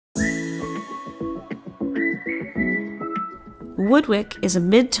Wick is a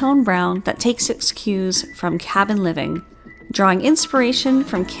mid-tone brown that takes its cues from cabin living, drawing inspiration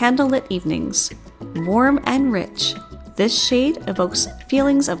from candlelit evenings. Warm and rich, this shade evokes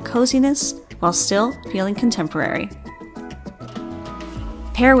feelings of coziness while still feeling contemporary.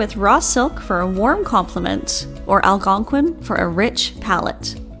 Pair with raw silk for a warm complement, or Algonquin for a rich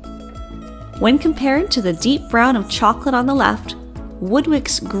palette. When compared to the deep brown of chocolate on the left,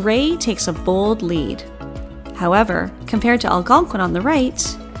 Wick's gray takes a bold lead. However, compared to Algonquin on the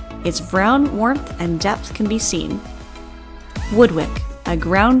right, its brown warmth and depth can be seen. Wick, a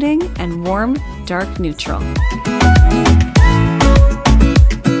grounding and warm dark neutral.